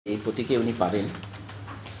এই প্রতীকে উনি পাবেন।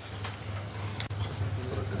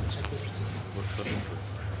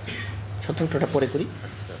 স্বতন্ত্রটা পরে করি।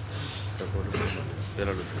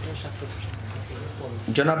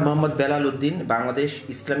 জনাব মোহাম্মদ বেলাল উদ্দিন, বাংলাদেশ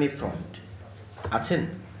ইসলামী ফ্রন্ট আছেন?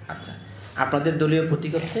 আচ্ছা, আপনাদের দলীয়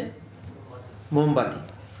প্রতীক হচ্ছে মোমবাতি।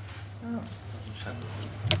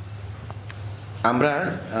 আমরা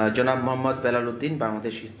জনাব মোহাম্মদ বেলাল উদ্দিন,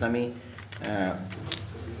 বাংলাদেশ ইসলামী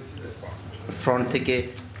ফ্রন্ট থেকে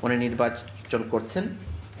উনি নির্বাচন করছেন।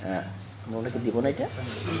 আমরা ওনাকে দিব না এটা?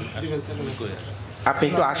 আপনি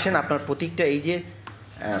একটু আসেন, আপনার প্রতীকটা এই যে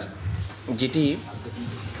যেটি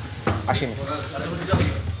আসেন,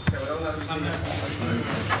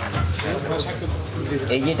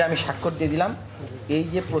 এই যেটা আমি স্বাক্ষর দিয়ে দিলাম, এই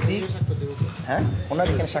যে প্রতীক, হ্যাঁ ওনার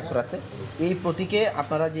এখানে স্বাক্ষর আছে, এই প্রতীকে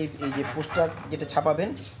আপনারা যে এই যে পোস্টার যেটা ছাপাবেন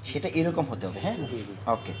সেটা এরকম হতে হবে। হ্যাঁ, জি জি,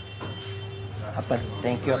 ওকে, আপনার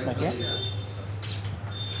থ্যাংক ইউ। আপনাকে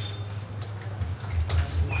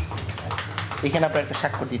এখানে আপনার একটা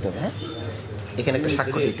স্বাক্ষর দিতে হবে। হ্যাঁ, এখানে একটা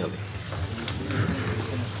স্বাক্ষর দিতে হবে।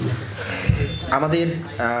 আমাদের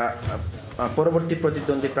পরবর্তী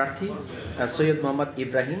প্রতিদ্বন্দ্বী প্রার্থী সৈয়দ মোহাম্মদ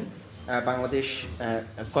ইব্রাহিম, বাংলাদেশ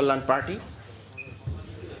কল্যাণ পার্টি।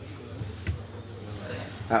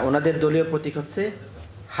 ওনাদের দলীয় প্রতীক হচ্ছে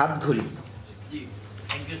হাতঘড়ি।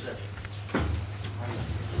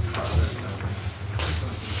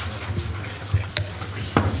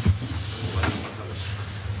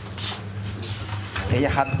 এই যে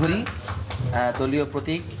হাতঘড়ি দলীয়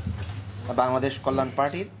প্রতীক বাংলাদেশ কল্যাণ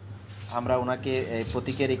পার্টির। আমরা ওনাকে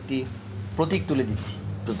প্রতীকের একটি প্রতীক তুলে দিচ্ছি।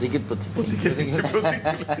 প্রতীকের প্রতীক,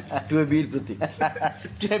 টুয়েবির প্রতীক,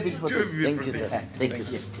 টুয়েবির প্রতীক। Thank you sir, thank you,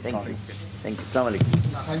 thank you, thank you. আসসালামু আলাইকুম।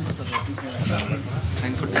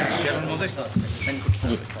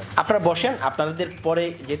 আপনারা বসেন, আপনাদের পরে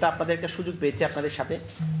যেটা আপনাদের একটা সুযোগ পেয়েছি আপনাদের সাথে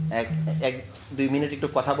 1-2 মিনিট একটু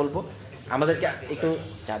কথা বলবো। আমাদেরকে একটু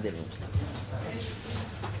চা দেবেন।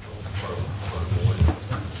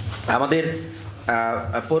 আমাদের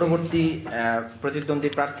পরবর্তী প্রতিদ্বন্দ্বী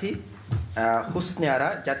প্রার্থী হুসনে আরা,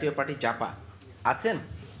 জাতীয় পার্টি জাপা আছেন?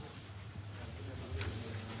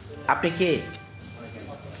 আপনি কে?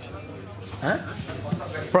 হ্যাঁ,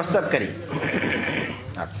 প্রস্তাবকারী।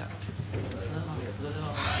 আচ্ছা,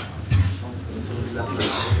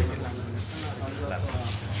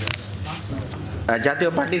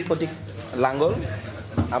 জাতীয় পার্টির প্রতীক লাঙ্গল।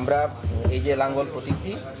 আমরা এই যে লাঙ্গল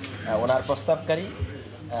প্রতীকটি ওনার প্রস্তাবকারী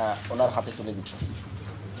ওনার হাতে তুলে দিচ্ছি।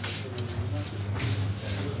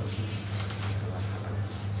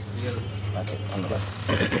 ধন্যবাদ।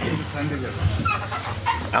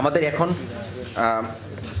 আমাদের এখন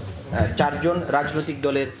 4 জন রাজনৈতিক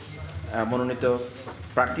দলের মনোনীত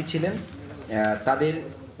প্রার্থী ছিলেন। তাদের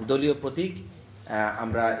দলীয় প্রতীক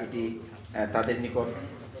আমরা এটি তাদের নিকট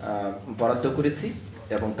বরাদ্দ করেছি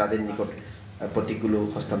এবং তাদের নিকট প্রতীকগুলো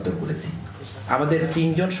হস্তান্তর করেছি। আমাদের 3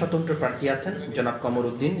 জন স্বতন্ত্র প্রার্থী আছেন, জনাব কমর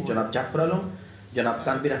উদ্দিন, জনাব জাফর আলম, জনাব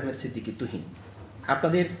তানবির আহমেদ সিদ্দিকী তুহিন।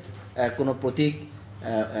 আপনাদের কোনো প্রতীক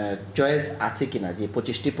চয়েস আছে কিনা? যে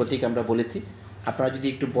 25টি প্রতীক আমরা বলেছি, আপনারা যদি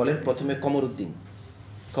একটু বলেন। প্রথমে কমর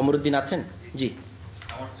উদ্দিন আছেন? জি,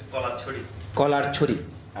 কলার ছড়ি।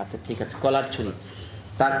 আচ্ছা, ঠিক আছে, কলার ছড়ি।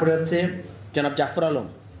 তারপরে হচ্ছে জনাব জাফর আলম,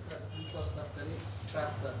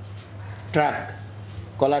 ট্রাক,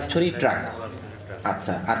 কলার ছড়ি ট্রাক।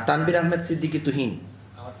 আচ্ছা, আর তানবির আহমেদ সিদ্দিকী তুহিন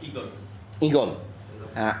ঈগল।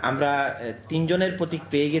 আমরা 3 জনের প্রতীক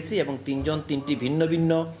পেয়ে গেছি এবং 3 জন 3টি ভিন্ন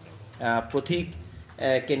ভিন্ন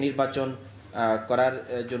প্রতীককে নির্বাচন করার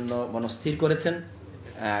জন্য মনস্থির করেছেন।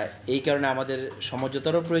 এই কারণে আমাদের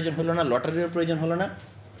সমঝোতারও প্রয়োজন হলো না, লটারিরও প্রয়োজন হলো না।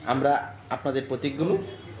 আমরা আপনাদের প্রতীকগুলো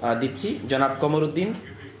দিচ্ছি। জনাব কমর উদ্দিন,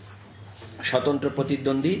 স্বতন্ত্র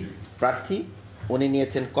প্রতিদ্বন্দ্বী প্রার্থী, উনি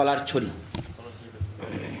নিয়েছেন কলার ছড়ি।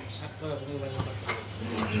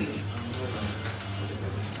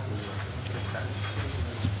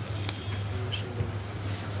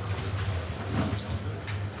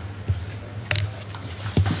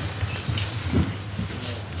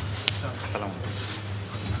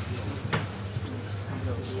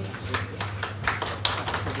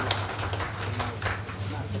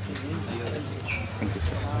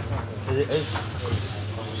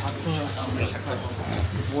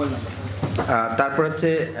 তারপর হচ্ছে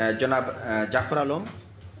জনাব জাফর আলম,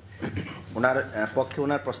 ওনার পক্ষে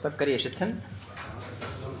ওনার প্রস্তাবকারী এসেছেন,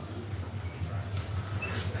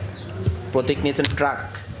 প্রতীক নিয়েছেন ট্রাক।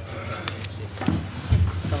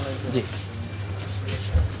 G,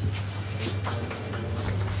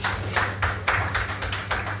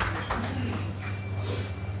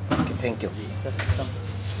 thank you.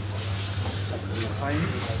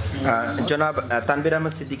 জনাব তানবির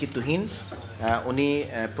আহমেদ সিদ্দিকী তুহিন, উনি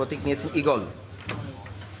প্রতীক নিয়েছেন ঈগল।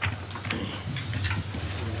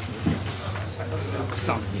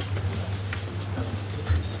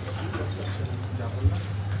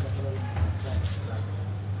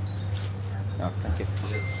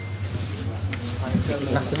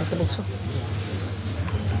 নাস্তা নাতে বলছো?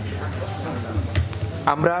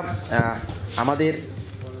 আমরা আমাদের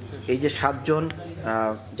এই যে 7 জন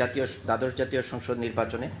দ্বাদশ জাতীয় সংসদ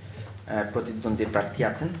নির্বাচনে প্রতিদ্বন্দ্বী প্রার্থী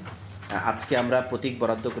আছেন, আজকে আমরা প্রতীক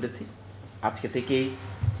বরাদ্দ করেছি। আজকে থেকেই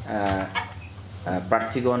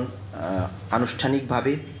প্রার্থীগণ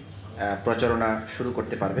আনুষ্ঠানিকভাবে প্রচারণা শুরু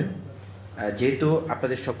করতে পারবেন। যেহেতু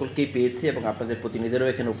আপনাদের সকলকেই পেয়েছি এবং আপনাদের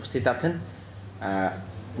প্রতিনিধিরাও এখানে উপস্থিত আছেন,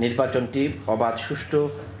 নির্বাচনটি অবাধ, সুষ্ঠু,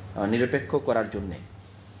 নিরপেক্ষ করার জন্যে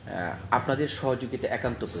আপনাদের সহযোগিতা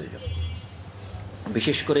একান্ত প্রয়োজন।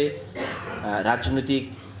 বিশেষ করে রাজনৈতিক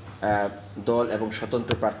দল এবং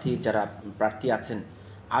স্বতন্ত্র যারা প্রার্থী আছেন,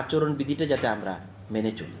 আচরণবিধিটা যাতে আমরা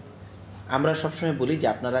মেনে চলি। আমরা সবসময় বলি যে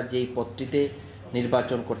আপনারা যেই পদটিতে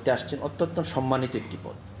নির্বাচন করতে আসছেন অত্যন্ত সম্মানিত একটি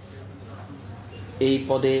পদ। এই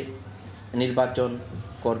পদে নির্বাচন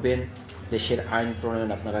করবেন, দেশের আইন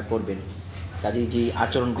প্রণয়ন আপনারা করবেন। কাজেই যে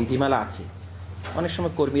আচরণ বিধিমালা আছে, অনেক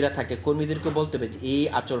সময় কর্মীরা থাকে, কর্মীদেরকে বলতে হবে যে এই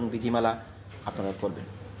আচরণ বিধিমালা আপনারা করবেন।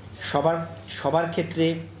 সবার ক্ষেত্রে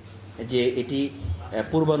যে এটি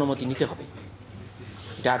পূর্বানুমতি নিতে হবে,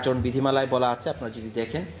 এটা আচরণ বিধিমালায় বলা আছে। আপনারা যদি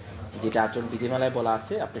দেখেন যেটা আচরণ বিধিমালায় বলা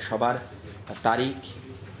আছে, আপনি সবার তারিখ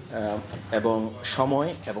এবং সময়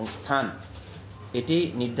এবং স্থান এটি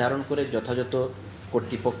নির্ধারণ করে যথাযথ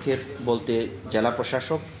কর্তৃপক্ষের বলতে জেলা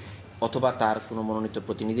প্রশাসক অথবা তার কোনো মনোনীত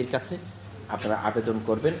প্রতিনিধির কাছে আপনারা আবেদন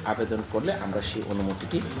করবেন। আবেদন করলে আমরা সেই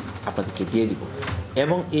অনুমতিটি আপনাদেরকে দিয়ে দিব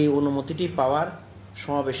এবং এই অনুমতিটি পাওয়ার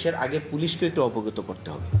সমাবেশের আগে পুলিশকে একটু অবগত করতে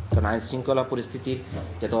হবে, কারণ আইন শৃঙ্খলা পরিস্থিতির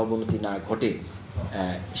যাতে অবনতি না ঘটে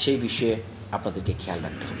সেই বিষয়ে আপনাদেরকে খেয়াল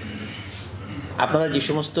রাখতে হবে। আপনারা যে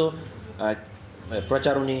সমস্ত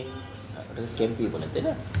প্রচারণী ক্যাম্পেইন বলেন, তাই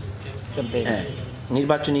না, হ্যাঁ,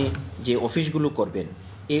 নির্বাচনী যে অফিসগুলো করবেন,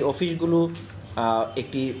 এই অফিসগুলো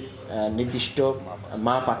একটি নির্দিষ্ট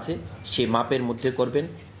মাপ আছে, সেই মাপের মধ্যে করবেন।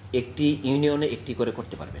 একটি ইউনিয়নে একটি করে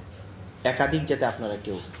করতে পারবেন, একাধিক যাতে আপনারা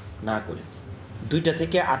কেউ না করেন। 2টা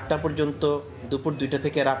থেকে 8টা পর্যন্ত, দুপুর 2টা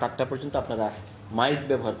থেকে রাত 8টা পর্যন্ত আপনারা মাইক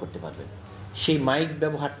ব্যবহার করতে পারবেন। সেই মাইক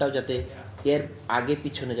ব্যবহারটাও যাতে এর আগে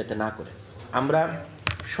পিছনে যাতে না করেন। আমরা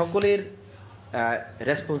সকলের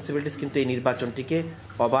রেসপন্সিবিলিটিস কিন্তু এই নির্বাচনটিকে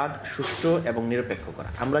অবাধ, সুষ্ঠু এবং নিরপেক্ষ করা।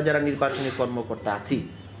 আমরা যারা নির্বাচনী কর্মকর্তা আছি,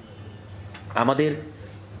 আমাদের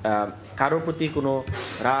কারো প্রতি কোনো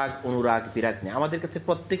রাগ, অনুরাগ, বিরাগ নেই। আমাদের কাছে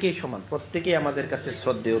প্রত্যেকেই সমান, প্রত্যেকেই আমাদের কাছে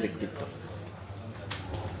শ্রদ্ধেয় ব্যক্তিত্ব।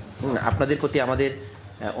 আপনাদের প্রতি আমাদের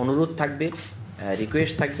অনুরোধ থাকবে,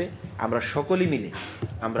 রিকোয়েস্ট থাকবে, আমরা সকলেই মিলে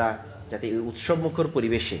আমরা যাতে এই উৎসবমুখর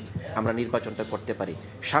পরিবেশে আমরা নির্বাচনটা করতে পারি,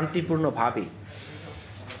 শান্তিপূর্ণভাবে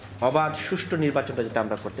অবাধ সুষ্ঠু নির্বাচনটা যাতে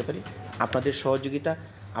আমরা করতে পারি। আপনাদের সহযোগিতা,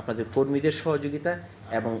 আপনাদের কর্মীদের সহযোগিতা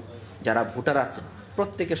এবং যারা ভোটার আছেন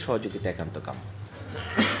প্রত্যেকের সহযোগিতা একান্ত কাম্য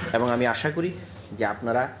এবং আমি আশা করি যে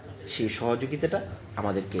আপনারা সেই সহযোগিতাটা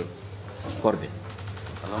আমাদেরকে করবেন।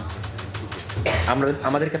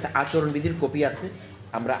 আমাদের কাছে আচরণবিধির কপি আছে,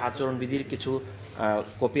 আমরা আচরণবিধির কিছু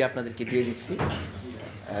কপি আপনাদেরকে দিয়ে দিচ্ছি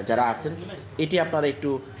যারা আছেন। এটি আপনারা একটু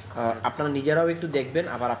আপনারা নিজেরাও একটু দেখবেন,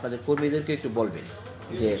 আবার আপনাদের কর্মীদেরকে একটু বলবেন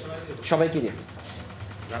যে সবাইকে দিন।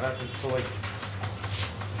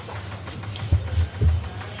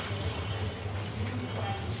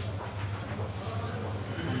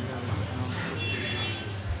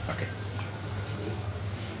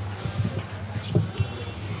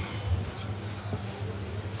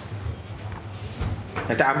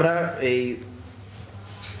 এটা আমরা এই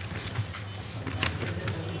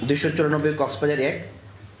 294 কক্সবাজার 1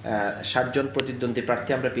 7 জন প্রতিদ্বন্দ্বী প্রার্থী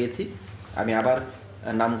আমরা পেয়েছি। আমি আবার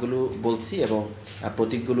নামগুলো বলছি এবং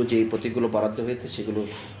প্রতীকগুলো বরাদ্দ হয়েছে সেগুলো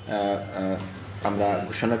আমরা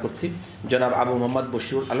ঘোষণা করছি। জনাব আবু মোহাম্মদ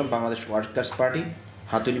বশিরুল আলম, বাংলাদেশ ওয়ার্কার্স পার্টি,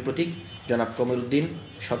 হাতুলি প্রতীক। জনাব কমরুদ্দিন,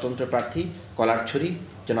 স্বতন্ত্র প্রার্থী, কলারছড়ি।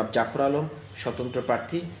 জনাব জাফর আলম, স্বতন্ত্র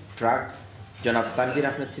প্রার্থী, ট্রাক। জনাব তানভীর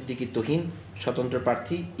আহমেদ সিদ্দিকী, তুহিন, স্বতন্ত্র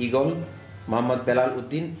প্রার্থী, ঈগল। মোহাম্মদ বেলাল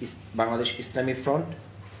উদ্দিন, বাংলাদেশ ইসলামী ফ্রন্ট,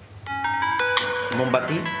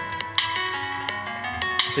 মোমবাতি।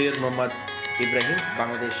 সৈয়দ মোহাম্মদ ইব্রাহিম,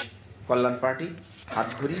 বাংলাদেশ কল্যাণ পার্টি,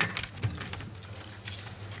 হাতঘড়ি।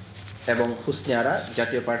 এবং হুসনে আরা,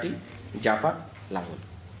 জাতীয় পার্টি, জাপা, লাঙ্গল।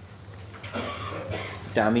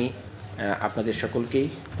 তা আমি আপনাদের সকলকেই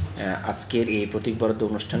আজকের এই প্রতীক বরাদ্দ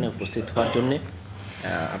অনুষ্ঠানে উপস্থিত হওয়ার জন্যে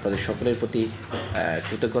আপনাদের সকলের প্রতি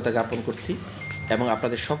কৃতজ্ঞতা জ্ঞাপন করছি এবং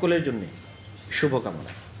আপনাদের সকলের জন্য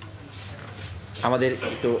শুভকামনা। আমাদের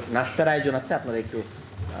একটু নাস্তার আয়োজন আছে, আপনারা একটু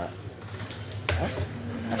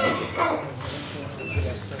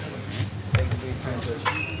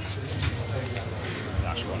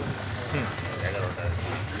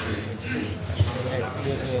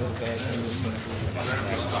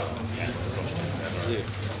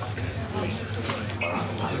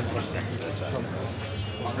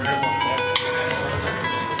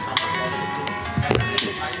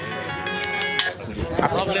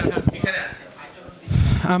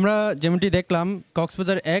আমরা যেমনটি দেখলাম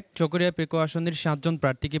কক্সবাজার ১ চকরিয়া পেকো আসনের ৭ জন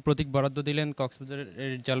প্রার্থীকে প্রতীক বরাদ্দ দিলেন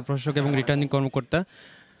কক্সবাজারের জেলা প্রশাসক এবং রিটার্নিং কর্মকর্তা।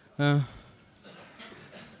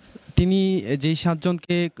 তিনি যেই ৭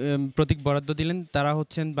 জনকে প্রতীক বরাদ্দ দিলেন তারা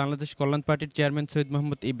হচ্ছেন বাংলাদেশ কল্যাণ পার্টির চেয়ারম্যান সৈয়দ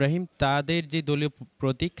মোহাম্মদ ইব্রাহিম। তাদের যে দলীয়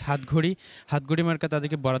প্রতীক হাতঘড়ি মার্কা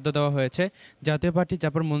তাদেরকে বরাদ্দ দেওয়া হয়েছে। জাতীয় পার্টি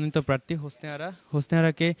চাপার মনোনীত প্রার্থী হোসনে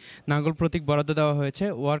আরাকে নাঙ্গল প্রতীক বরাদ্দ দেওয়া হয়েছে।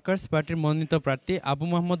 ওয়ার্কার্স পার্টির মনোনীত প্রার্থী আবু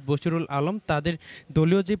মোহাম্মদ বশিরুল আলম, তাদের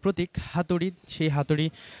দলীয় যে প্রতীক হাতুড়ি, সেই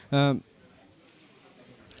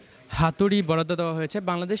হাতুড়ি বরাদ্দ দেওয়া হয়েছে।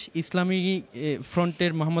 বাংলাদেশ ইসলামী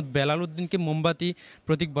ফ্রন্টের মোহাম্মদ বেলাল উদ্দিনকে মোমবাতি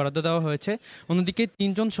প্রতীক বরাদ্দ দেওয়া হয়েছে। অন্যদিকে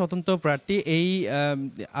 ৩ জন স্বতন্ত্র প্রার্থী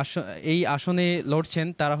এই আসনে লড়ছেন।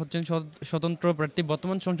 তারা হচ্ছেন স্বতন্ত্র প্রার্থী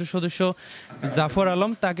বর্তমান সংসদ সদস্য জাফর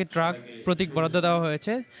আলম, তাকে ট্রাক প্রতীক বরাদ্দ দেওয়া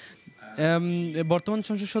হয়েছে। বর্তমান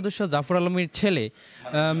সংসদ সদস্য জাফর আলমের ছেলে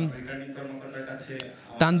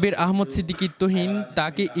তানবীর আহমদ সিদ্দিকী তুহিন,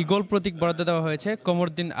 তাকে ঈগল প্রতীক বরাদ্দ দেওয়া হয়েছে।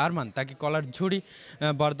 কমরউদ্দিন আরমান, তাকে কলার ঝুড়ি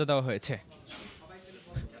বরাদ্দ দেওয়া হয়েছে।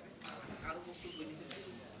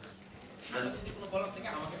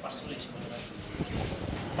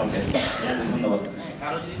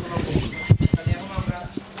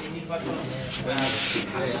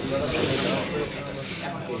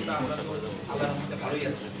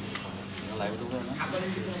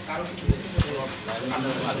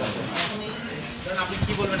 আপনি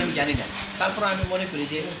কি বলবেন আমি জানি না, তারপর আমি মনে করি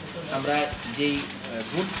যে আমরা যেই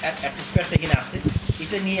গুড অ্যাটমসফিয়ারটা এখানে আছে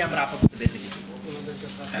এটা নিয়ে আমরা আপাতত বেঁধে দিই।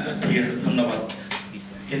 ঠিক আছে, ধন্যবাদ।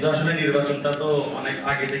 কিন্তু আসলে নির্বাচনটা তো অনেক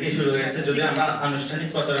আগে থেকেই শুরু হয়েছে। যদি আমরা আনুষ্ঠানিক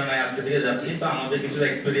প্রচারণায় আজকে থেকে যাচ্ছি, তো আমাদের কিছু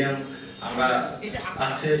এক্সপেরিয়েন্স আমরা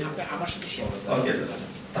আছে আমার সাথে শেয়ার করুন। ওকে,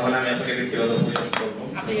 তাহলে আমি আপনাকে ব্যক্তিগত বলবো।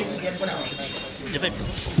 আপনি এরপরে আমার সাথে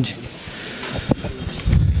জি,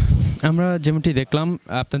 আমরা যেমনটি দেখলাম,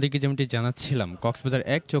 আপনাদেরকে যেমনটি জানাচ্ছিলাম, কক্সবাজার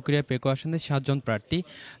 ১ চকরিয়া পেকো আসনে ৭ জন প্রার্থী,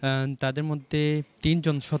 তাদের মধ্যে ৩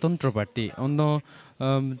 জন স্বতন্ত্র প্রার্থী, অন্য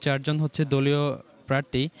 ৪ জন হচ্ছে দলীয়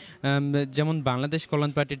প্রার্থী। যেমন বাংলাদেশ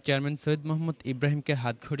কল্যাণ পার্টির চেয়ারম্যান সৈয়দ মোহাম্মদ ইব্রাহিমকে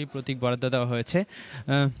হাতঘড়ি প্রতীক বরাদ্দ দেওয়া হয়েছে।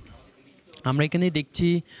 আমরা এখানে দেখছি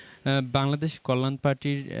বাংলাদেশ কল্যাণ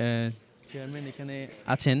পার্টির চেয়ারম্যান এখানে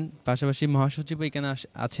আছেন, পাশাপাশি মহাসচিবও এখানে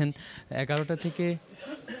আছেন। 11টা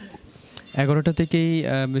থেকেই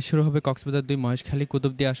শুরু হবে কক্সবাজার ২ মহেশখালী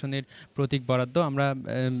কুতুবদিয়া আসনের প্রতীক বরাদ্দ। আমরা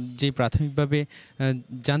যে প্রাথমিকভাবে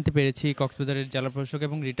জানতে পেরেছি, কক্সবাজারের জেলা প্রশাসক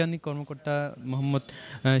এবং রিটার্নিং কর্মকর্তা মোহাম্মদ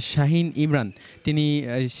শাহিন ইমরান, তিনি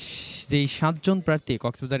যেই ৭ জন প্রার্থী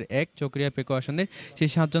কক্সবাজার ১ চকরিয়া পেকো আসনের, সেই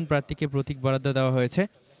 ৭ জন প্রার্থীকে প্রতীক বরাদ্দ দেওয়া হয়েছে।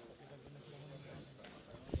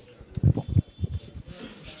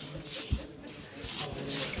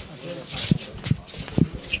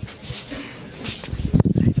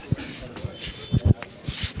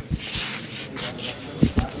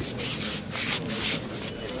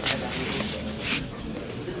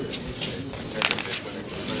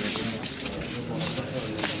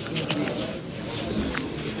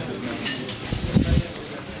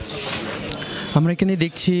 আমরা এখানে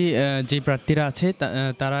দেখছি যে প্রার্থীরা আছে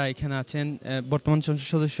তারা এখানে আছেন। বর্তমান সংসদ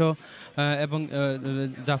সদস্য এবং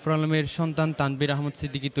জাফর আলমের সন্তান তানবীর আহমদ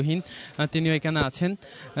সিদ্দিকী তুহিন, তিনিও এখানে আছেন।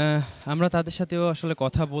 আমরা তাদের সাথেও আসলে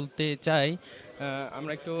কথা বলতে চাই।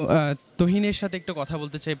 আমরা একটু তুহিনের সাথে একটু কথা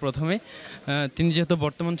বলতে চাই প্রথমে। তিনি যেহেতু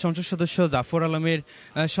বর্তমান সংসদ সদস্য জাফর আলমের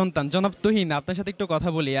সন্তান, জনাব তুহিন, আপনার সাথে একটু কথা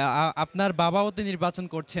বলি। আপনার বাবাও তো নির্বাচন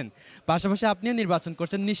করছেন, পাশাপাশি আপনিও নির্বাচন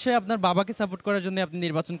করছেন, নিশ্চয়ই আপনার বাবাকে সাপোর্ট করার জন্য আপনি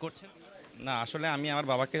নির্বাচন করছেন। না, আসলে আমি আমার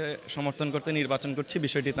বাবাকে সমর্থন করতে নির্বাচন করছি,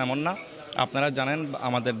 বিষয়টি তেমন না। আপনারা জানেন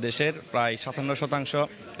আমাদের দেশের প্রায় 57%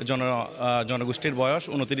 জনগোষ্ঠীর বয়স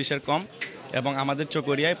 29-এর কম, এবং আমাদের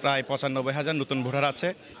চকরিয়ায় প্রায় 95,000 নতুন ভোটার আছে।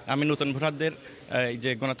 আমি নতুন ভোটারদের এই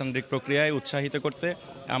যে গণতান্ত্রিক প্রক্রিয়ায় উৎসাহিত করতে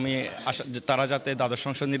আমি তারা যাতে দ্বাদশ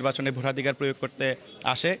সংসদ নির্বাচনে ভোটাধিকার প্রয়োগ করতে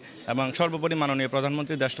আসে, এবং সর্বোপরি মাননীয়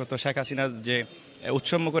প্রধানমন্ত্রী দেশরত্ন শেখ হাসিনা যে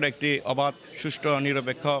উৎসবমুখর একটি অবাধ, সুষ্ঠু,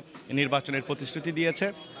 নিরপেক্ষ নির্বাচনের প্রতিশ্রুতি দিয়েছে,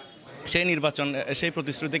 সেই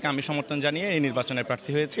প্রতিশ্রুতিকে আমি সমর্থন জানিয়ে এই নির্বাচনের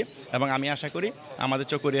প্রার্থী হয়েছি। এবং আমি আশা করি আমাদের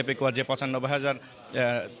চকরিয়া পেকুয়ার যে 95,000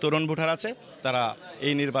 তরুণ ভোটার আছে, তারা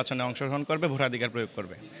এই নির্বাচনে অংশগ্রহণ করবে, ভোটাধিকার প্রয়োগ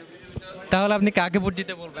করবে। তাহলে আপনি কাকে ভোট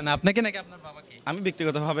দিতে বলবেন, আপনাকে নাকি আপনার বাবাকে? আমি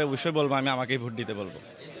ব্যক্তিগতভাবে অবশ্যই বলবো, আমি আমাকেই ভোট দিতে বলবো।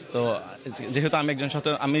 তো যেহেতু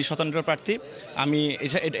আমি স্বতন্ত্র প্রার্থী, আমি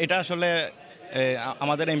এটা আসলে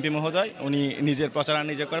আমাদের এমপি মহোদয় উনি নিজের প্রচারণা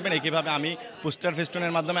নিজে করবেন, একইভাবে আমি পোস্টার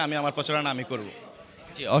ফেস্টুনের মাধ্যমে আমি আমার প্রচারণা আমি করব।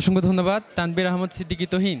 জি, অসংখ্য ধন্যবাদ। তানবীর আহমদ সিদ্দিকী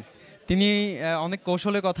তুহিন, তিনি অনেক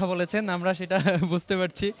কৌশলে কথা বলেছেন, আমরা সেটা বুঝতে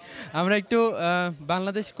পারছি। আমরা একটু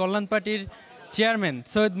বাংলাদেশ কল্যাণ পার্টির চেয়ারম্যান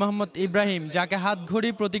সৈয়দ মোহাম্মদ ইব্রাহিম, যাকে হাতঘড়ি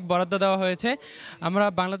প্রতীক বরাদ্দ দেওয়া হয়েছে। আমরা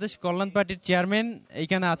বাংলাদেশ কল্যাণ পার্টির চেয়ারম্যান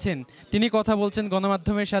এখানে আছেন, তিনি কথা বলছেন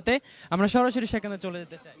গণমাধ্যমের সাথে। আমরা সরাসরি সেখানে চলে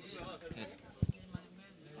যেতে চাই।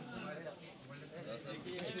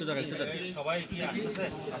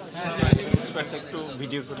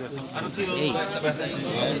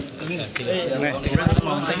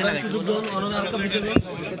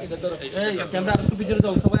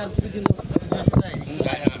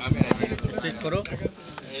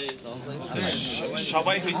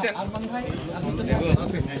 সবাই হইছেন?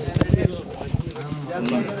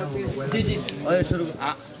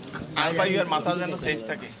 আর ভাইয়ের মাথা যেন সেফ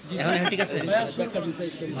থাকে। এখন ঠিক আছে।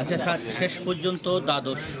 আচ্ছা স্যার, শেষ পর্যন্ত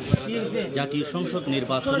দ্বাদশ জাতীয় সংসদ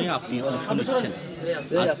নির্বাচনে আপনি অংশ নিচ্ছেন,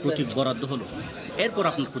 আর প্রতীক বরাদ্দ হলো, এরপর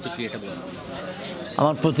আপনার প্রতিক্রিয়াটা বলুন।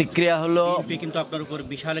 আমার প্রতিক্রিয়া হলো, বিএনপি কিন্তু আপনার উপর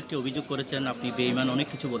বিশাল একটি অভিযোগ করেছেন, আপনি বেঈমান অনেক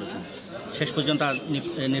কিছু বলেছেন। শেষ পর্যন্ত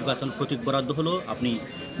নির্বাচন প্রতীক বরাদ্দ হলো, আপনি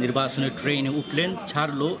নির্বাচনের ট্রেনে উঠলেন,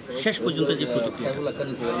 ছাড়লো, শেষ পর্যন্ত যে প্রতিক্রিয়া।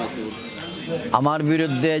 আমার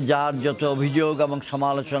বিরুদ্ধে যার যত অভিযোগ এবং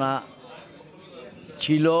সমালোচনা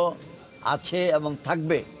ছিল, আছে এবং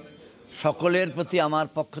থাকবে, সকলের প্রতি আমার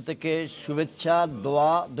পক্ষ থেকে শুভেচ্ছা,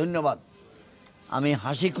 দোয়া, ধন্যবাদ। আমি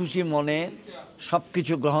হাসি খুশি মনে সব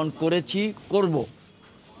কিছু গ্রহণ করেছি, করব।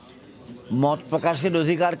 মত প্রকাশের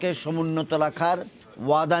অধিকারকে সমুন্নত রাখার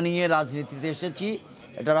ওয়াদা নিয়ে রাজনীতিতে এসেছি,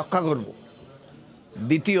 এটা রক্ষা করব।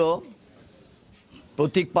 দ্বিতীয়,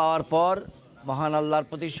 প্রতীক পাওয়ার পর মহান আল্লাহর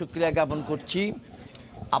প্রতি শুকরিয়া জ্ঞাপন করছি।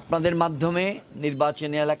 আপনাদের মাধ্যমে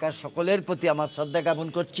নির্বাচনী এলাকার সকলের প্রতি আমার শ্রদ্ধা জ্ঞাপন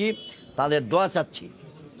করছি, তাদের দোয়া চাচ্ছি।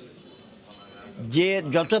 যে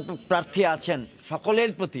যত প্রার্থী আছেন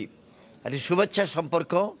সকলের প্রতি একটি শুভেচ্ছার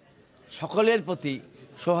সম্পর্ক, সকলের প্রতি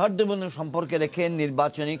সৌহার্দ্যপূর্ণ সম্পর্কে রেখে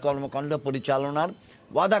নির্বাচনী কর্মকাণ্ড পরিচালনার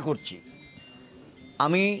ওয়াদা করছি।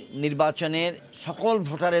 আমি নির্বাচনের সকল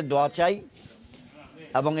ভোটারের দোয়া চাই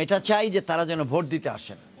এবং এটা চাই যে তারা যেন ভোট দিতে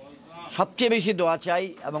আসেন। সবচেয়ে বেশি দোয়া চাই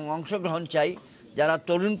এবং অংশগ্রহণ চাই যারা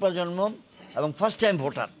তরুণ প্রজন্ম এবং ফার্স্ট টাইম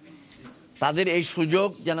ভোটার, তাদের এই সুযোগ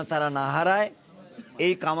যেন তারা না হারায়,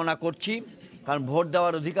 এই কামনা করছি। কারণ ভোট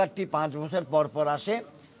দেওয়ার অধিকারটি 5 বছর পর পর আসে,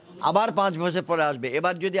 আবার 5 বছর পরে আসবে।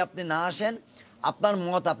 এবার যদি আপনি না আসেন, আপনার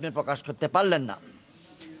মত আপনি প্রকাশ করতে পারলেন না।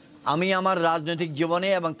 আমি আমার রাজনৈতিক জীবনে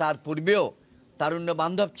এবং তার পূর্বেও তারুণ্য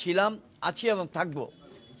বান্ধব ছিলাম, আছি এবং থাকব।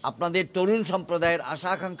 আপনাদের তরুণ সম্প্রদায়ের আশা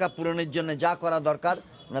আকাঙ্ক্ষা পূরণের জন্য যা করা দরকার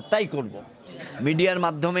আমরা তাই করব। মিডিয়ার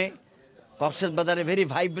মাধ্যমে, কক্সবাজারে ভেরি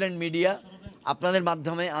ভাইব্রেন্ট মিডিয়া, আপনাদের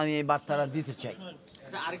মাধ্যমে আমি এই বার্তাটা দিতে চাই।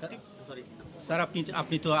 স্যার,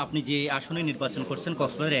 আপনি যে আসনে নির্বাচন করছেন,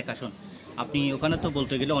 কক্সবাজারের 1 আসন, আপনি ওখানে তো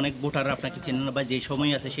বলতে গেলে অনেক ভোটার আপনাকে চেনেন না, বা যে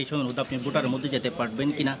সময় আছে সেই সময়ের মধ্যে আপনি ভোটারের মধ্যে যেতে পারবেন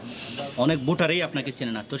কিনা, অনেক ভোটারই আপনাকে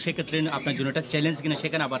চেনে না। তো সেক্ষেত্রে আপনার জন্য একটা চ্যালেঞ্জ কিনা,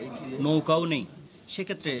 সেখানে আবার নৌকাও নেই,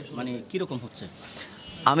 সেক্ষেত্রে মানে কীরকম হচ্ছে?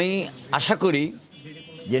 আমি আশা করি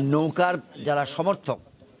যে নৌকার যারা সমর্থক,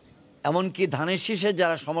 এমনকি ধানের শীষের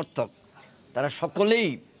যারা সমর্থক, তারা সকলেই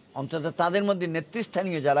অন্তত তাদের মধ্যে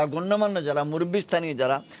নেতৃস্থানীয় যারা, গণ্যমান্য যারা, মুরব্বীস্থানীয়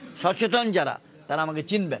যারা, সচেতন যারা, তারা আমাকে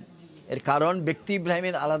চিনবেন। এর কারণ ব্যক্তি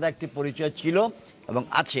ইব্রাহিমের আলাদা একটি পরিচয় ছিল এবং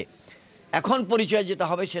আছে। এখন পরিচয় যেটা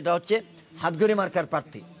হবে সেটা হচ্ছে হাতঘড়ি মার্কার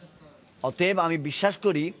প্রার্থী। অতএব আমি বিশ্বাস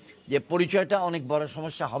করি যে পরিচয়টা অনেক বড়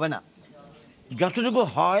সমস্যা হবে না। যতটুকু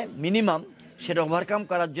হয় মিনিমাম সেটা ওভারকাম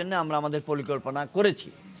করার জন্য আমরা আমাদের পরিকল্পনা করেছি।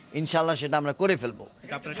 ইনশাআল্লাহ সেটা আমরা করে ফেলবো,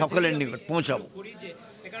 সকলের নিকট পৌঁছাবো।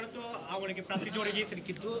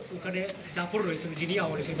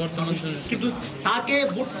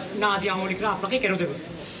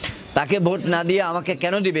 তাকে ভোট না দিয়ে আমাকে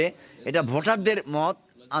কেন দিবে, এটা ভোটারদের মত,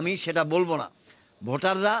 আমি সেটা বলবো না।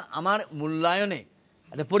 ভোটাররা আমার মূল্যায়নে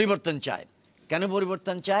একটা পরিবর্তন চায়। কেন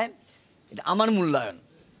পরিবর্তন চায়? এটা আমার মূল্যায়ন।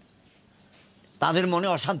 তাদের মনে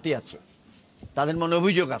অশান্তি আছে, তাদের মনে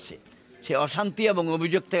অভিযোগ আছে। সেই অশান্তি এবং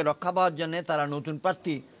অভিযোগ থেকে রক্ষা পাওয়ার জন্য তারা নতুন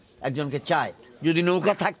প্রার্থী একজনকে চায়। যদি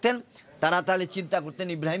নৌকা থাকতেন তারা তাহলে চিন্তা করতেন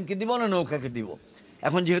ইব্রাহিমকে দিব না নৌকাকে দিব।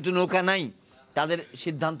 এখন যেহেতু নৌকা নাই, তাদের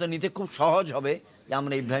সিদ্ধান্ত নিতে খুব সহজ হবে যে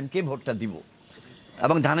আমরা ইব্রাহিমকে ভোটটা দিব।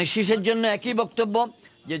 এবং ধানের শীষের জন্য একই বক্তব্য,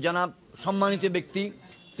 যে জনাব সম্মানিত ব্যক্তি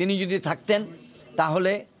তিনি যদি থাকতেন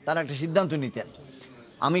তাহলে তারা একটা সিদ্ধান্ত নিতেন।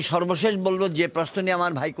 আমি সর্বশেষ বলবো, যে প্রশ্ন নিয়ে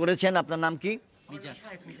আমার ভাই করেছেন, আপনার নাম কি?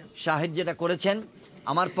 শাহিদ, যেটা করেছেন,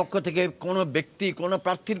 আমার পক্ষ থেকে কোনো ব্যক্তি, কোনো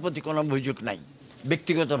প্রার্থীর প্রতি কোনো অভিযোগ নাই।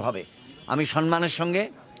 ব্যক্তিগতভাবে আমি সম্মানের সঙ্গে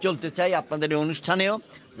চলতে চাই। আপনাদের এই অনুষ্ঠানেও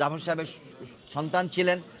জাফর সাহেবের সন্তান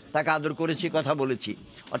ছিলেন, তাকে আদর করেছি, কথা বলেছি।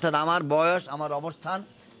 অর্থাৎ আমার বয়স, আমার অবস্থান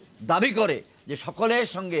দাবি করে যে সকলের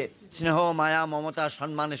সঙ্গে স্নেহ, মায়া, মমতা,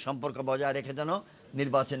 সম্মানের সম্পর্ক বজায় রেখে যেন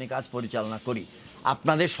নির্বাচনী কাজ পরিচালনা করি।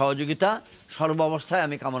 আপনাদের সহযোগিতা সর্বাবস্থায়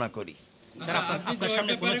আমি কামনা করি। স্যার আপনার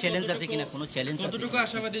সামনে কোনো চ্যালেঞ্জ আছে কিনা, কোনো চ্যালেঞ্জ আছে? কতটুকু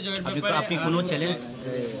আশাবাদী জয়ের আপনি ব্যাপারে? কোনো চ্যালেঞ্জ?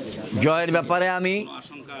 জয়ের ব্যাপারে আমি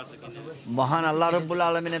মহান আল্লাহ রব্বুল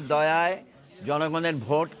আলমিনের দয়ায় জনগণের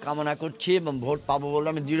ভোট কামনা করছি এবং ভোট পাবো বলে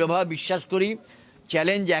আমি দৃঢ়ভাবে বিশ্বাস করি।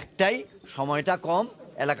 চ্যালেঞ্জ একটাই, সময়টা কম,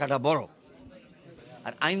 এলাকাটা বড়।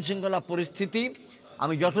 আর আইন শৃঙ্খলা পরিস্থিতি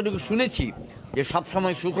আমি যতটুকু শুনেছি যে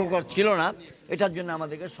সবসময় সুখকর ছিল না, এটার জন্য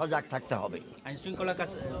আমাদেরকে সজাগ থাকতে হবে। আইন শৃঙ্খলা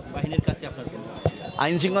বাহিনীর কাছে আপনার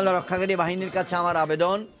আইন শৃঙ্খলা রক্ষাকারী বাহিনীর কাছে আমার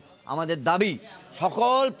আবেদন, আমাদের দাবি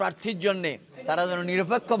সকল প্রার্থীর জন্যে তারা যেন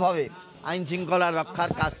নিরপেক্ষভাবে আইন শৃঙ্খলা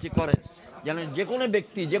রক্ষার কাজটি করেন, যেন যে কোনো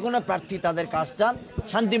ব্যক্তি যে কোনো প্রার্থী তাদের কাজটা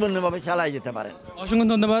শান্তিপূর্ণভাবে চালায় যেতে পারেন। অসংখ্য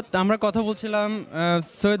ধন্যবাদ। আমরা কথা বলছিলাম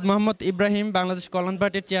সৈয়দ মোহাম্মদ ইব্রাহিম বাংলাদেশ কল্যাণ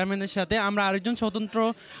পার্টির চেয়ারম্যানের সাথে। আমরা আরেকজন স্বতন্ত্র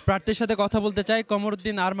প্রার্থীর সাথে কথা বলতে চাই,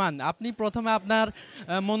 কমরুদ্দিন আরমান। আপনি প্রথমে আপনার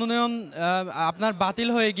মনোনয়ন আপনার বাতিল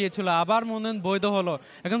হয়ে গিয়েছিল, আবার মনোনয়ন বৈধ হলো,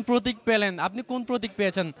 এখন প্রতীক পেলেন, আপনি কোন প্রতীক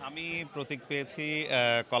পেয়েছেন? আমি প্রতীক পেয়েছি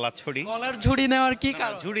কলার ছড়ি। কলার ঝুড়ি নেওয়ার কি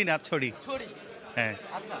কারণ? ঝুড়ি না, ছড়ি। ছড়ি, হ্যাঁ,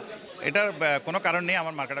 আচ্ছা। এটার কোনো কারণ নেই,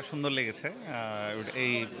 আমার মার্কাটা সুন্দর লেগেছে।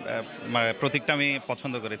 এই প্রতীকটা আমি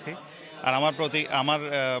পছন্দ করেছি। আর আমার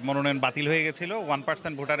মনোনয়ন বাতিল হয়ে গেছিলো,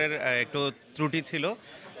 1% ভোটারের একটু ত্রুটি ছিল।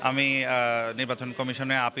 আমি নির্বাচন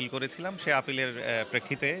কমিশনে আপিল করেছিলাম, সে আপিলের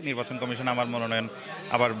প্রেক্ষিতে নির্বাচন কমিশন আমার মনোনয়ন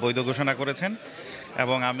আবার বৈধ ঘোষণা করেছেন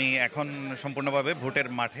এবং আমি এখন সম্পূর্ণভাবে ভোটের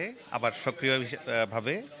মাঠে আবার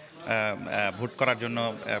সক্রিয়ভাবে ভোট করার জন্য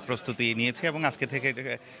প্রস্তুতি নিয়েছি এবং আজকে থেকে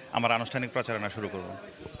আমার আনুষ্ঠানিক প্রচারণা শুরু করব।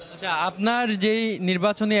 আচ্ছা, আপনার যেই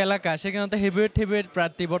নির্বাচনী এলাকা সেখানে তো হেভিওয়েট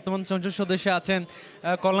প্রার্থী বর্তমান সংসদ সদস্য আছেন,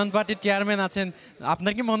 কল্যাণ পার্টির চেয়ারম্যান আছেন,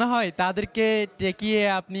 আপনার কি মনে হয় তাদেরকে টেকিয়ে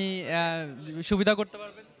আপনি সুবিধা করতে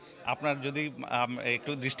পারবেন? আপনার যদি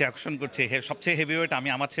একটু দৃষ্টি আকর্ষণ করছে, সবচেয়ে হেভিওয়েট আমি,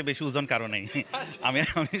 আমার চেয়ে বেশি ওজন কারো নেই। আমি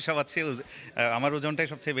সবার চেয়ে আমার ওজনটাই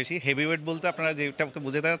সবচেয়ে বেশি। হেভিওয়েট বলতে আপনারা যেটাকে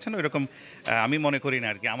বুঝতে যাচ্ছেন ওইরকম আমি মনে করি না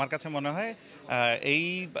আর কি। আমার কাছে মনে হয় এই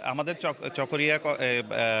আমাদের চকরিয়া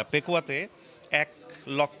পেকুয়াতে 1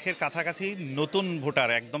 লক্ষের কাছাকাছি নতুন ভোটার,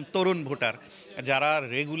 একদম তরুণ ভোটার, যারা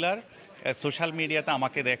রেগুলার সোশ্যাল মিডিয়াতে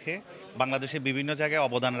আমাকে দেখে, বাংলাদেশে বিভিন্ন জায়গায়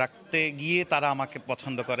অবদান রাখতে গিয়ে তারা আমাকে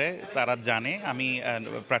পছন্দ করে, তারা জানে আমি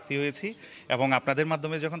প্রার্থী হয়েছি এবং আপনাদের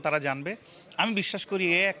মাধ্যমে যখন তারা জানবে, আমি বিশ্বাস করি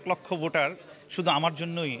 1 লক্ষ ভোটার শুধু আমার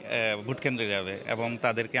জন্যই ভোট কেন্দ্রে যাবে এবং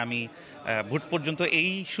তাদেরকে আমি ভোট পর্যন্ত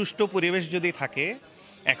এই সুষ্ঠু পরিবেশ যদি থাকে,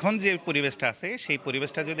 এখন যে পরিবেশটা আছে সেই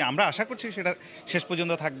পরিবেশটা যদি আমরা আশা করছি সেটা শেষ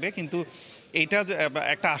পর্যন্ত থাকবে, কিন্তু এইটা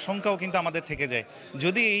একটা আশঙ্কাও কিন্তু আমাদের থেকে যায়।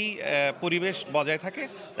 যদি এই পরিবেশ বজায় থাকে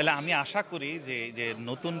তাহলে আমি আশা করি যে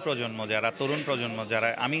নতুন প্রজন্ম যারা, তরুণ প্রজন্ম যারা,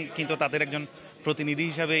 আমি কিন্তু তাদের একজন প্রতিনিধি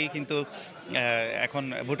হিসাবেই কিন্তু এখন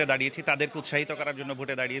ভোটে দাঁড়িয়েছি, তাদেরকে উৎসাহিত করার জন্য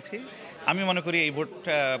ভোটে দাঁড়িয়েছি। আমি মনে করি এই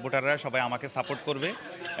ভোটাররা সবাই আমাকে সাপোর্ট করবে।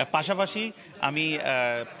 পাশাপাশি আমি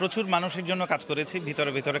প্রচুর মানুষের জন্য কাজ করেছি,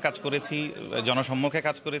 ভিতরে কাজ করেছি, জনসম্মুখে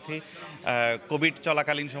কাজ করেছি, কোভিড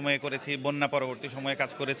চলাকালীন সময়ে করেছি, বন্যা পরবর্তী সময়ে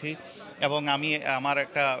কাজ করেছি এবং আমি আমার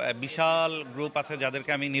একটা বিশাল গ্রুপ আছে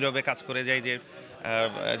যাদেরকে আমি নীরবে কাজ করে যাই, যে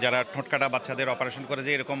যারা ঠোঁটকাটা বাচ্চাদের অপারেশন করে,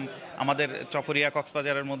 যে এরকম আমাদের চকরিয়া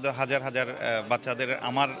কক্সবাজারের মধ্যে হাজার হাজার বাচ্চাদের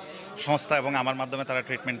আমার সংস্থা এবং আমার মাধ্যমে তারা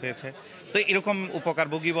ট্রিটমেন্ট পেয়েছে। তো এরকম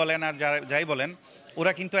উপকারভোগী বলেন আর যাই বলেন,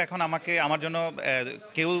 ওরা কিন্তু এখন আমার জন্য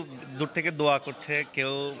কেউ দূর থেকে দোয়া করছে,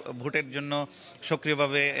 কেউ ভোটের জন্য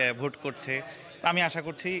সক্রিয়ভাবে ভোট করছে। আমি আশা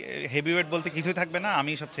করছি হেভিওয়েট বলতে কিছুই থাকবে না,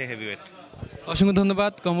 আমি সবচেয়ে হেভিওয়েট। অসংখ্য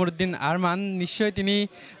ধন্যবাদ কমরুদ্দিন আরমান। নিশ্চয়ই তিনি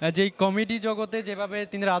যেই কমিটি জগতে যেভাবে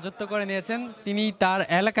তিনি রাজত্ব করে নিয়েছেন, তিনি তার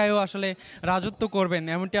এলাকায়ও আসলে রাজত্ব করবেন,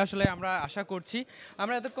 এমনটি আসলে আমরা আশা করছি।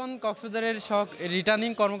 আমরা এতক্ষণ কক্সবাজারের রিটার্নিং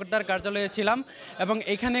কর্মকর্তার কার্যালয়ে ছিলাম এবং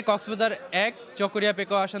এখানে কক্সবাজার 1 চকরিয়া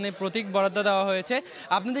পেকুয়া আসনে প্রতীক বরাদ্দ দেওয়া হয়েছে।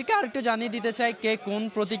 আপনাদেরকে আরেকটু জানিয়ে দিতে চাই কে কোন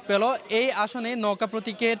প্রতীক পেল। এই আসনে নৌকা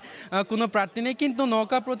প্রতীকের কোনো প্রার্থী নেই, কিন্তু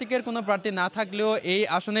নৌকা প্রতীকের কোনো প্রার্থী না থাকলেও এই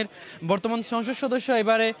আসনের বর্তমান সংসদ সদস্য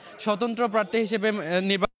এবারে স্বতন্ত্র প্রার্থী হিসেবে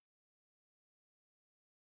নির্বাচন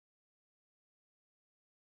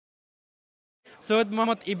সৈয়দ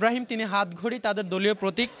মোহাম্মদ ইব্রাহিম, তিনি হাতঘড়ি তাদের দলীয়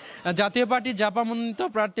প্রতীক। জাতীয় পার্টি জাপা মনোনীত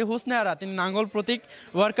প্রার্থী হুসনে আরা, তিনি নাঙ্গল প্রতীক।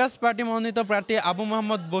 ওয়ার্কার্স পার্টি মনোনীত প্রার্থী আবু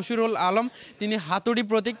মোহাম্মদ বশিরুল আলম, তিনি হাতুড়ি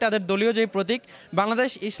প্রতীক, তাদের দলীয় যে প্রতীক।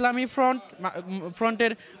 বাংলাদেশ ইসলামী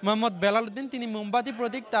ফ্রন্টের মোহাম্মদ বেলাল উদ্দিন, তিনি মোমবাতি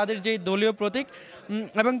প্রতীক, তাদের যেই দলীয় প্রতীক।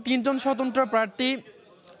 এবং 3 জন স্বতন্ত্র প্রার্থী,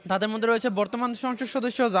 তাদের মধ্যে রয়েছে বর্তমান সংসদ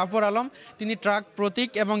সদস্য জাফর আলম, তিনি ট্রাক প্রতীক,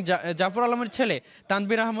 এবং জাফর আলমের ছেলে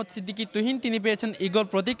তানবির আহমদ সিদ্দিকী তুহিন, তিনি পেয়েছেন ঈগল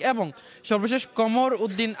প্রতীক, এবং সর্বশেষ কমর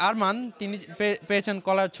উদ্দিন আরমান, তিনি পেয়েছেন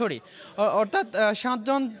কলার ছড়ি। অর্থাৎ 7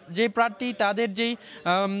 জন যে প্রার্থী, তাদের যেই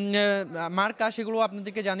মার্কা সেগুলো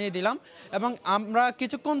আপনাদেরকে জানিয়ে দিলাম এবং আমরা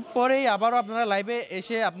কিছুক্ষণ পরেই আবারও আপনারা লাইভে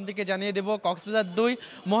এসে আপনাদেরকে জানিয়ে দেব কক্সবাজার 2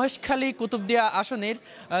 মহেশখালী কুতুবদিয়া আসনের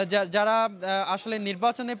যারা আসলে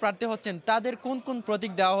নির্বাচনে প্রার্থী হচ্ছেন তাদের কোন কোন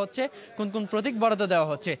প্রতীক দেওয়া দেওয়া হচ্ছে, কোন কোন প্রতীক বরাদ্দ দেওয়া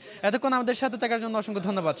হচ্ছে। এতক্ষণ আমাদের সাথে থাকার জন্য অসংখ্য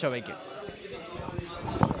ধন্যবাদ সবাইকে।